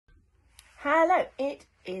Hello, it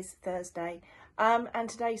is Thursday, and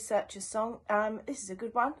today's Searchers song, this is a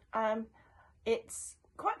good one. It's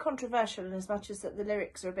quite controversial in as much as that the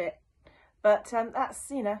lyrics are a bit, but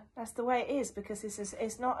that's, that's the way it is, because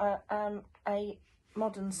it's not a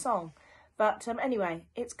modern song. But anyway,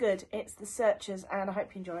 it's good. It's the Searchers, and I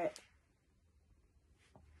hope you enjoy it.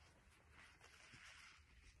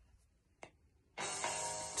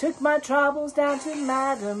 Took my troubles down to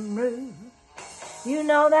Madame Rue. You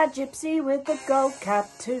know that gypsy with the gold cap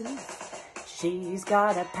too. She's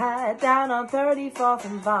got a pad down on 34th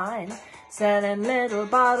and Vine, selling little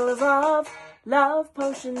bottles of Love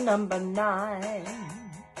Potion number 9.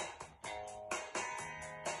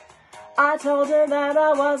 I told her that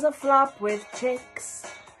I was a flop with chicks.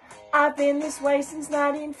 I've been this way since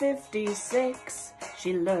 1956.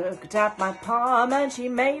 She looked at my palm and she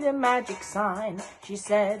made a magic sign. She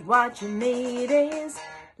said, what you need is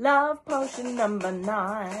Love Potion number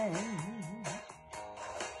 9.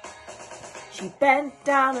 She bent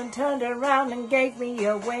down and turned around and gave me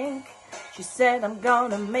a wink. She said, I'm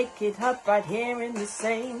gonna make it up right here in the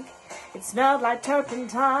sink. It smelled like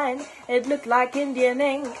turpentine, it looked like Indian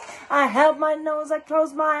ink. I held my nose, I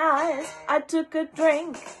closed my eyes, I took a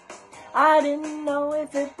drink. I didn't know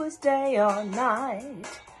if it was day or night.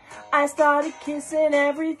 I started kissing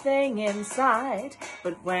everything inside.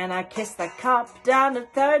 But when I kissed the cop down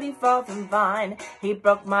at 34th and Vine, he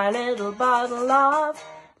broke my little bottle of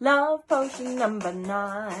Love Potion number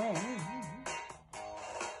 9.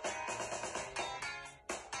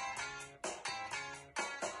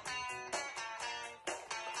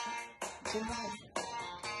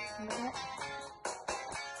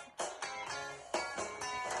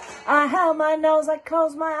 I held my nose, I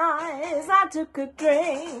closed my eyes, I took a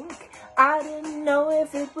drink. I didn't know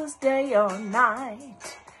if it was day or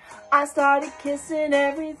night. I started kissing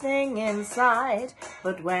everything inside.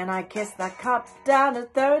 But when I kissed that cop down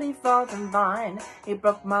at 34th and Vine, he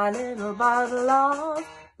broke my little bottle of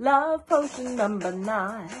Love Potion number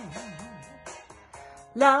 9.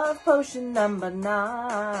 Love Potion number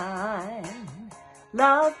 9.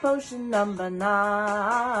 Love Potion number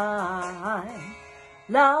 9.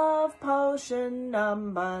 Love Potion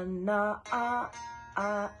number 9.